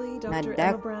 actually? நான் Dr. Emma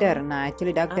doctor. Brown? நான்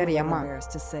actually I'm a doctor little எம்மா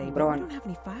embarrassed to say, but Brown. we don't have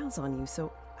any files on you, so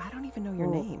I don't even know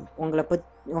your name.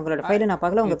 உங்களோட ஃபைலை நான்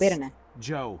பார்க்கல. உங்க பேர் என்ன?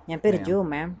 Joe. என் பேர் ma'am. Joe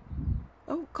ma'am.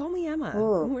 Oh, call me Emma. O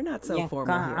We're not so N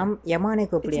formal here. யமானே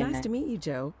It's கூப்பிடு nice என்ன. to meet you,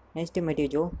 Joe. Nice to meet you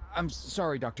Joe. I'm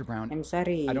sorry, Dr. Brown. I'm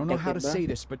sorry I don't know how doctor to bro. say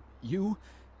this, but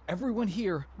everyone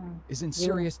here is in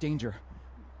serious danger.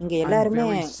 இங்க I'm எல்லாருமே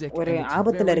very sick ஒரு and it's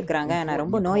ஆபத்துல very இருக்கிறாங்க. நான் important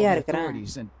ரொம்ப you call நோயா the இருக்கிறேன்.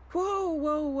 authorities and Whoa,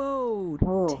 whoa,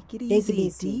 whoa. O Take it take it easy.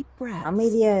 Easy. Deep breaths.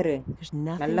 அமைதியா இரு. There's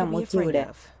nothing நல்லா to be மூச்சு afraid விட.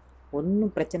 of.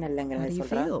 ஒன்றும் பிரச்சனை இல்லைங்கிற How do மாதிரி you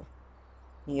சொல்றா. feel?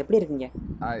 நீங்க எப்படி இருக்கீங்க?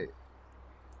 I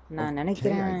நான் okay,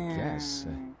 நினைக்கிறேன் I guess.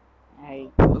 I-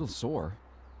 A little sore.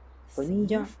 You're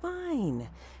கொஞ்சம் fine.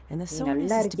 And the நீ soreness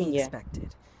நல்லா is to be இருக்கீங்க. expected.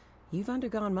 You've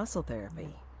undergone muscle therapy.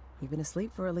 You've been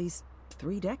asleep for at least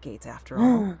 3 decades after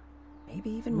all.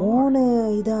 Maybe even more. 3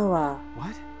 இதாவா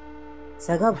What?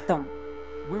 சகாப்தம்.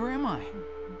 Where am I?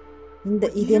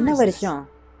 இது என்ன வருஷம்?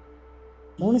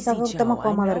 3 Easy, சகாப்தமா Joe. I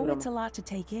கோமால know இருக்கிறோம். it's a lot to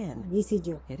take in. Easy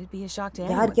Joe. It'd be a shock to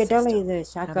யார் anyone's கேட்டாலும் system, இது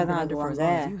ஷாக்கா having தான் been under for as ஆகுவாங்க.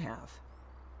 long as you have.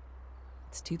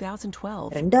 It's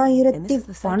 2012. And this is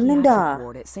the 2012 psychiatric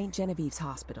ward at St. Genevieve's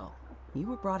Hospital. You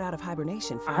were brought out of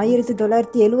hibernation 5 weeks ago.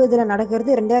 1970ல நடக்கிறது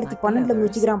 2012ல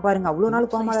முடிச்சுக்கிறான் பாருங்க. அவ்வளவு நாள்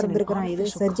கோமால Placed in an இருந்திருக்கான். இது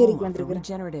artificial சர்ஜரிக்கு coma for வந்திருக்கான்.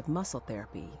 regenerative muscle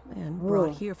therapy and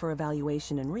brought here for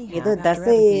evaluation and rehab ஏதோ after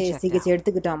தசை everything checked சிகிச்சை out.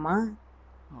 எடுத்துக்கிட்டாமா.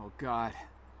 Oh God.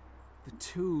 The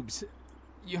tubes.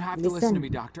 You have to Listen, listen to me,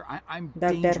 doctor. I'm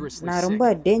doctor dangerously நான் sick. ரொம்ப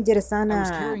டேஞ்சரஸான I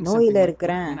was carrying நோயில something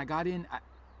இருக்கிறேன். when I got in.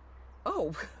 Oh,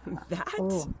 that?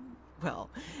 Oh. Well,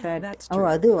 That- that's O true.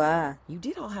 அதுவா? You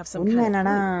did all have some உண்மை kind of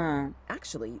என்னன்னா flu.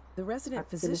 Actually, the resident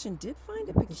physician did find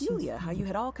it peculiar how you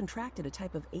had all contracted a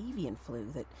type of avian flu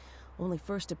that only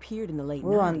first appeared in the late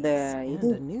O 90s, அந்த and இது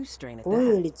a new strain at that.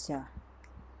 போயிடுச்சா?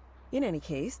 In any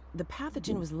case, the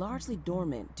pathogen was largely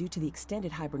dormant due to the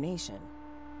extended hibernation.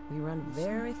 We run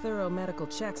very thorough medical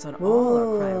checks on all our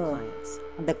cryo O clients.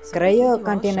 அந்த கிரையோ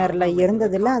கண்டெய்னர்ல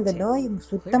இருந்ததுல அந்த நோய்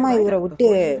சுத்தமா இவரை விட்டு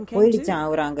போயிடுச்சான்.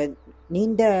 அவர் அங்க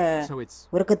நீண்ட So it's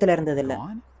உறக்கத்துல இருந்ததுல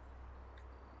gone?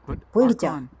 But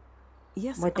போயிடுச்சா? Archon,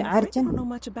 Yes, What, I'm afraid I Archon? don't know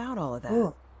much about all of that. O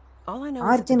All I know is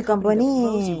that Archon the company that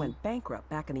company closed went bankrupt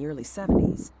back in the early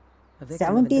 70s. A victim of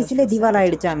 70ஸ்ல industrial திவால் sabotage,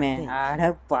 ஆயிடுச்சாமே. I think. அட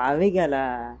பாவிகளா.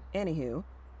 Anywho,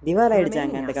 திவால் the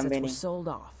ஆயிடுச்சாங்க remaining அந்த assets company. were sold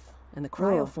off, and the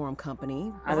Cryoform company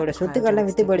அதோட bought சொத்துக்கள்லாம்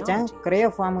Cryogenics with போயிடுச்சான். technology. கிரையோ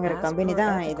ஃபார்ம்ங்கிற As company per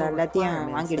தான் ethical இது எல்லாத்தையும்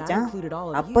requirements, that வாங்கிடுச்சான். included all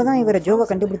of you அப்பதான் who இவரை were ஜோவை frozen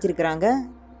there. கண்டுபிடிச்சிருக்காங்க.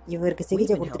 இவருக்கு We've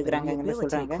சிகிச்சை been helping கொடுத்துருக்காங்க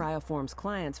rehabilitate சொல்றாங்க. Cryoform's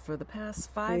clients for the past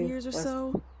 5 years or so.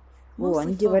 O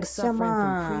Mostly 5 folks வருஷமா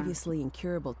suffering from previously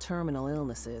incurable terminal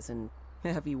illnesses and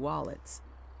heavy wallets.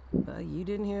 But you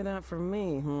didn't hear that from me,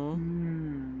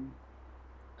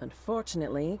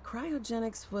 Unfortunately,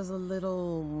 cryogenics was a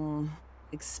little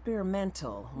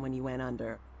experimental when you went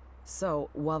under. So,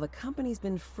 while the company's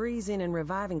been freezing and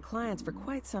reviving clients for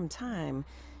quite some time,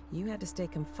 you had to stay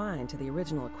confined to the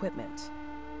original equipment.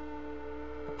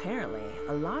 Apparently,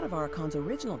 a lot of Archon's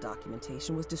original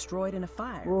documentation was destroyed in a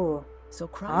fire. O So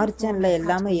Archonல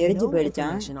எல்லாமே எரிஞ்சு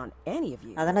போயிடுச்சான். information on any of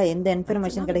you. அதனால எந்த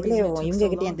information கிடைக்கல. இவங்க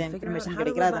கிட்ட எந்த information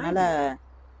கிடைக்கல.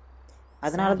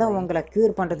 அதனால தான் உங்களை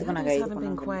கியூர் The பண்றதுக்கு நாங்க others இது haven't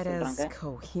been பண்ணோம்னு quite as சொல்றாங்க.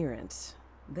 coherent.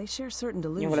 They share certain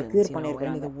cure delusions, end of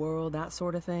பண்ணிருக்காங்க. the world, that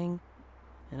sort of thing.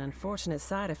 An unfortunate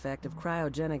side effect of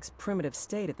cryogenics' primitive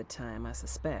state at the time, I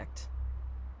suspect.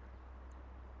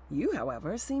 You,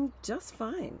 however, seem just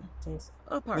fine.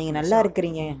 Apart நீங்க from the நல்லா shock.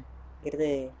 இருக்கிறீங்க.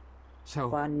 so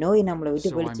நோய் நம்மளை விட்டு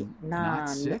So போயிடுச்சு. I'm not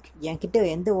நான் sick? என்கிட்ட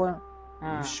எந்த are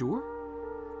you sure?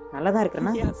 நல்லா தான்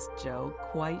இருக்கிறேன்னா? Yes, Joe,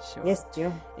 quite sure. S Joe.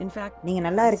 In fact, நீங்க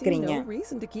நல்லா I see இருக்கிறீங்க. no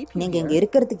reason to keep you நீங்க இங்க here.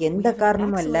 இருக்கிறதுக்கு We எந்த have an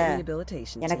காரணமும் இல்ல. excellent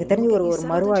rehabilitation எனக்கு team. தெரிஞ்சு We'll ஒரு get you ஒரு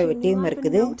settled மறுவாழ்வு into a new team life in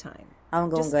இருக்குது. no time.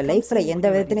 அவங்க Just உங்க come லைஃப்ல see me எந்த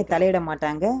when you're ready விதத்துலையும் to go. தலையிட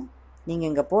மாட்டாங்க. நீங்க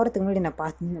இங்க போறதுக்கு முன்னாடி நான்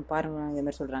பார்த்து பாருங்க இந்த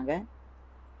மாதிரி சொல்றாங்க.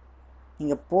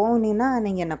 நீங்க போனீங்கன்னா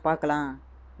நீங்க என்ன பார்க்கலாம்.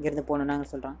 இங்கிருந்து போகணுன்னாங்க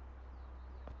சொல்றான்.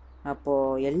 அப்போ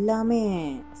எல்லாமே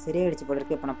சரியாயிடுச்சு போல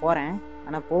இருக்கு. இப்போ நான் போறேன்.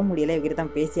 ஆனா போக முடியல. இவகிட்ட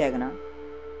தான் பேசி ஆகணும்.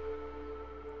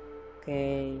 Okay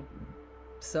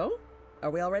So, are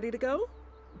we all ready to go?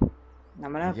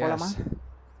 நம்மளால போலாமா?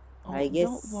 Oh, I guess-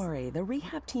 don't worry. The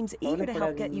rehab team's eager to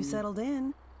help get you settled in.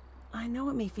 I know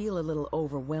it may feel a little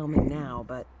overwhelming now,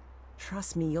 but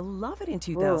trust me, you'll love it in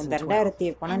ஓ இந்த 2012.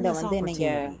 2012 Endless வந்து நீங்க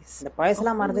opportunities. இந்த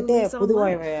பழசெல்லாம் A whole மறந்துட்டு new lease on புது life.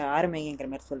 வாழ்வை ஆரம்பிங்கிற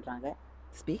மாதிரி சொல்றாங்க.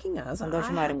 Speaking of, I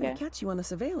சந்தோஷமா happened இருங்க. to catch you on the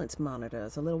surveillance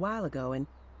monitors a little while ago, and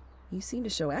you seem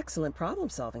to show excellent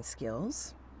problem-solving skills.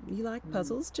 You like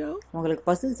puzzles, Joe? உங்களுக்கு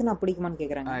பசில்ஸ்னா பிடிக்குமான்னு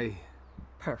கேக்குறாங்க. I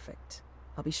Perfect.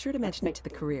 I'll be sure to mention it to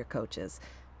the career coaches.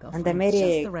 They'll அந்த find மாதிரி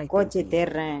just the right thing கோச்சை for you.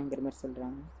 தேடுறேங்கிற மாதிரி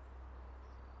சொல்றாங்க.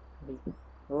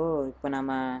 ஓ இப்போ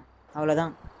நம்ம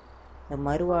அவ்வளோதான். இந்த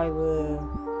மறுவாழ்வு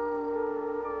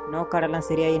நோக்காடெல்லாம்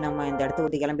சரியாகி நம்ம இந்த இடத்த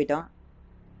விட்டு கிளம்பிட்டோம்.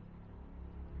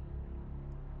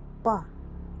 அப்பா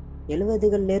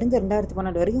 70கள்லேருந்து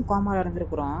 2012 வரைக்கும் கோமால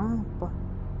இருந்திருக்கிறோம். அப்பா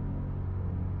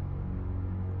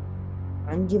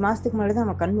 5 மாதத்துக்கு முன்னாடி தான்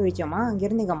நம்ம கண் விழிச்சோமா,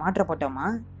 அங்கேருந்து இங்கே மாற்றப்பட்டோமா,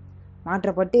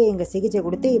 மாற்றப்பட்டு இங்கே சிகிச்சை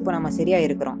கொடுத்து இப்போ நம்ம சரியாக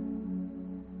இருக்கிறோம்.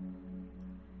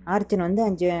 ஆர்ச்சன் வந்து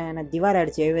 5 திவார்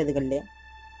அடிச்சு 70களில்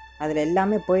அதில்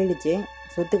எல்லாமே போயிடுச்சு,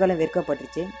 சொத்துக்களும்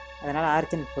விற்கப்பட்டுருச்சு. அதனால்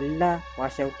ஆர்ச்சன் ஃபுல்லாக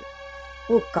வாஷ் அவுட்.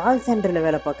 ஓ, கால் சென்டரில்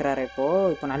வேலை பார்க்குறாரு.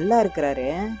 இப்போ நல்லா இருக்கிறாரு,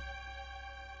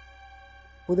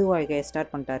 புது வாழ்க்கையை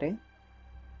ஸ்டார்ட் பண்ணிட்டாரு.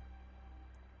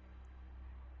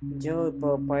 ஜோ இப்போ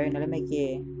பழைய நிலைமைக்கு,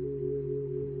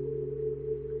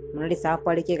 முன்னாடி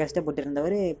சாப்பாடுக்கே கஷ்டப்பட்டு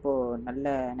இருந்தவர் இப்போது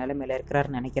நல்ல நிலைமையில்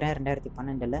இருக்கிறாருன்னு நினைக்கிறேன்.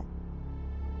 2012.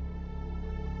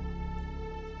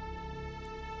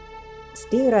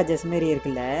 ஸ்டீவ் ராஜர்ஸ் மாரி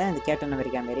இருக்குல்ல, அந்த கேப்டன்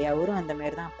அமெரிக்கா மாரி, அவரும் அந்த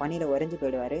மாரி தான் பனியில் உறைஞ்சி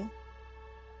போயிடுவார்.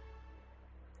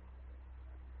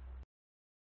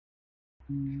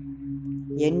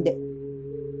 எண்டு.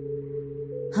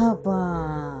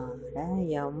 அப்பாடா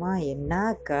அம்மா, என்ன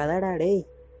கதடா டேய்,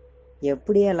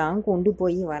 எப்படியெல்லாம் கொண்டு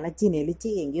போய் வளைச்சி நெளிச்சு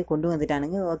எங்கேயோ கொண்டு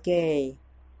வந்துட்டானுங்க. ஓகே,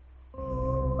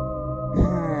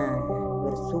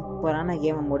 ஒரு சூப்பரான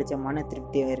கேமை முடித்த மன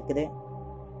திருப்தி இருக்குது.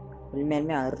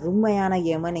 உண்மையுமே அருமையான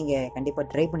கேமை நீங்கள் கண்டிப்பாக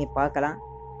ட்ரை பண்ணி பார்க்கலாம்.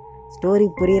 ஸ்டோரி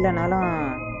புரியலைனாலும்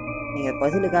நீங்கள்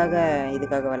பசிலுக்காக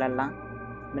இதுக்காக விளாட்லாம்.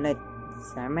 உண்மையில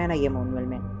செம்மையான கேம்,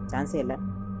 உண்மையிலுமே சான்ஸே இல்லை.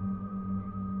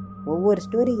 ஒவ்வொரு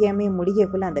ஸ்டோரி கேமையும்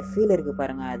முடிக்கக்குள்ளே அந்த ஃபீல் இருக்குது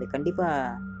பாருங்கள், அது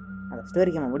கண்டிப்பாக அந்த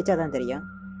ஸ்டோரி கேமை முடித்தா தான் தெரியும்.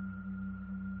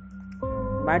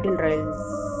 பேட்டில் ராயல்ஸ்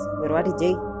ஒரு வாட்டி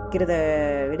ஜெயிக்கிறத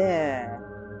விட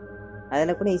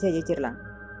அதில் கூட ஈஸியாக ஜெயிச்சிடலாம்.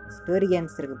 ஸ்டோரி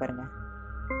கேம்ஸ் இருக்குது பாருங்கள்,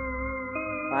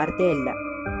 வார்த்தையே இல்லை.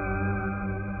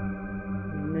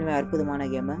 உண்மையுமே அற்புதமான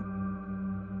கேமு.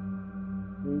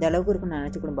 இந்த அளவுக்கு இருக்குன்னு நான்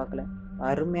நினச்சி கூட பார்க்கல.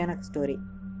 அருமையான ஸ்டோரி.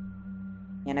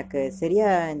 எனக்கு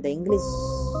சரியாக இந்த இங்கிலீஷ்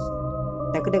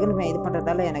டக்கு டக்குன்னு இது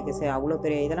பண்ணுறதால எனக்கு அவ்வளோ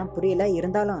பெரிய இதெல்லாம் புரியல.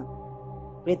 இருந்தாலும்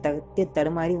அப்படியே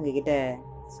தடுமாறி உங்ககிட்ட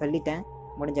சொல்லிட்டேன்,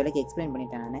 முடிஞ்ச அளவுக்கு எக்ஸ்பிளைன்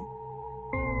பண்ணிட்டேன். நான்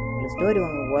இந்த ஸ்டோரி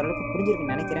உங்களுக்கு ஓரளவுக்கு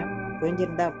புரிஞ்சிருக்குன்னு நினைக்கிறேன்.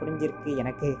 புரிஞ்சிருக்கு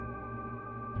எனக்கு.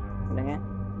 சொல்லுங்கள்,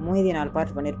 மூவி 4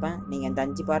 பார்ட் பண்ணியிருப்பேன். நீங்கள் இந்த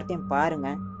 5 பார்ட்டையும்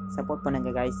பாருங்கள், சப்போர்ட்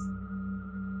பண்ணுங்கள் காய்ஸ்.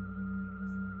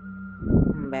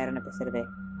 வேறு என்ன பேசுகிறது,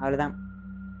 அவ்வளோதான்.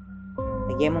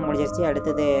 இந்த கேமும் முடிஞ்சிருச்சு.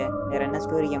 அடுத்தது வேறு என்ன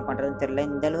ஸ்டோரி கேம் பண்ணுறதுன்னு தெரில.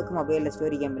 இந்த அளவுக்கு மொபைலில்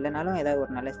ஸ்டோரி கேம் இல்லைனாலும் ஏதாவது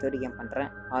ஒரு நல்ல ஸ்டோரி கேம் பண்ணுறேன்,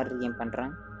 ஹாரர் கேம்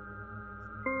பண்ணுறேன்.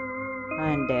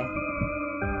 அண்டு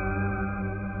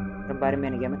ரொம்ப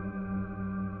அருமையான கேமு.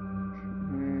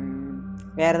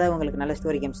 வேறு ஏதாவது உங்களுக்கு நல்ல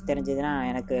ஸ்டோரி கேம்ஸ் தெரிஞ்சதுன்னா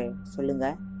எனக்கு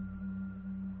சொல்லுங்கள்.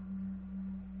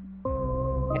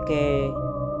 ஓகே,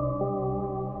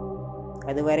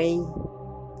 அதுவரை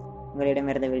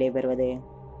உங்களிடமிருந்து விடைபெறுவது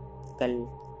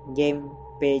கேம்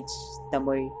பேஜ்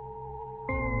தமிழ்.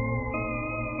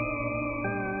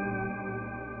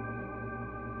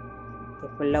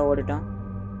 ஃபுல்லாக ஓடிட்டோம்.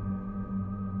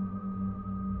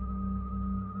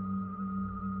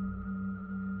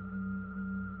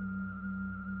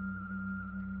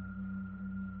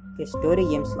 ஸ்டோரி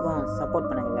கேம்ஸுக்கும் சப்போர்ட்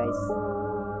பண்ணுங்கள் காய்ஸ்.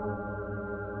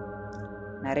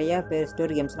 நிறையா பேர்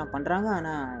ஸ்டோரி கேம்ஸ்லாம் பண்ணுறாங்க,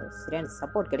 ஆனால் சரியான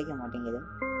சப்போர்ட் கிடைக்க மாட்டேங்குது.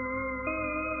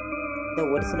 இந்த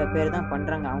ஒரு சில பேர் தான்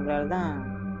பண்ணுறாங்க, அவங்களால தான்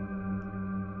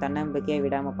தன்னம்பிக்கையே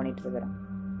விடாமல் பண்ணிகிட்ருக்குறேன்.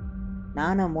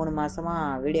 நானும் 3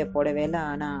 மாதமாக வீடியோ போடவே இல்லை,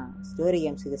 ஆனால் ஸ்டோரி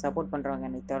கேம்ஸுக்கு சப்போர்ட் பண்ணுறவங்க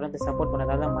எனக்கு தொடர்ந்து சப்போர்ட்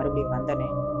பண்ணதால தான் மறுபடியும் வந்தனே.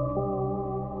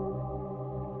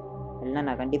 இல்லைன்னா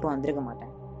நான் கண்டிப்பாக வந்திருக்க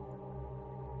மாட்டேன்.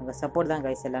 உங்கள் சப்போர்ட் தான்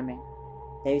கைஸ் எல்லாமே.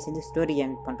 தயவு செஞ்சு ஸ்டோரி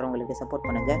கேம் பண்ணுறவங்களுக்கு சப்போர்ட்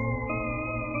பண்ணுங்கள்.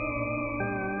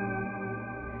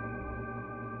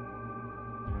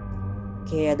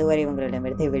 ஓகே, அதுவரை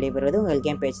உங்களிடமிருந்து விடைபெறுவது உங்கள்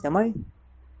game page Tamil.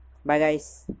 Bye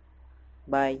guys,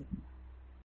 பாய்.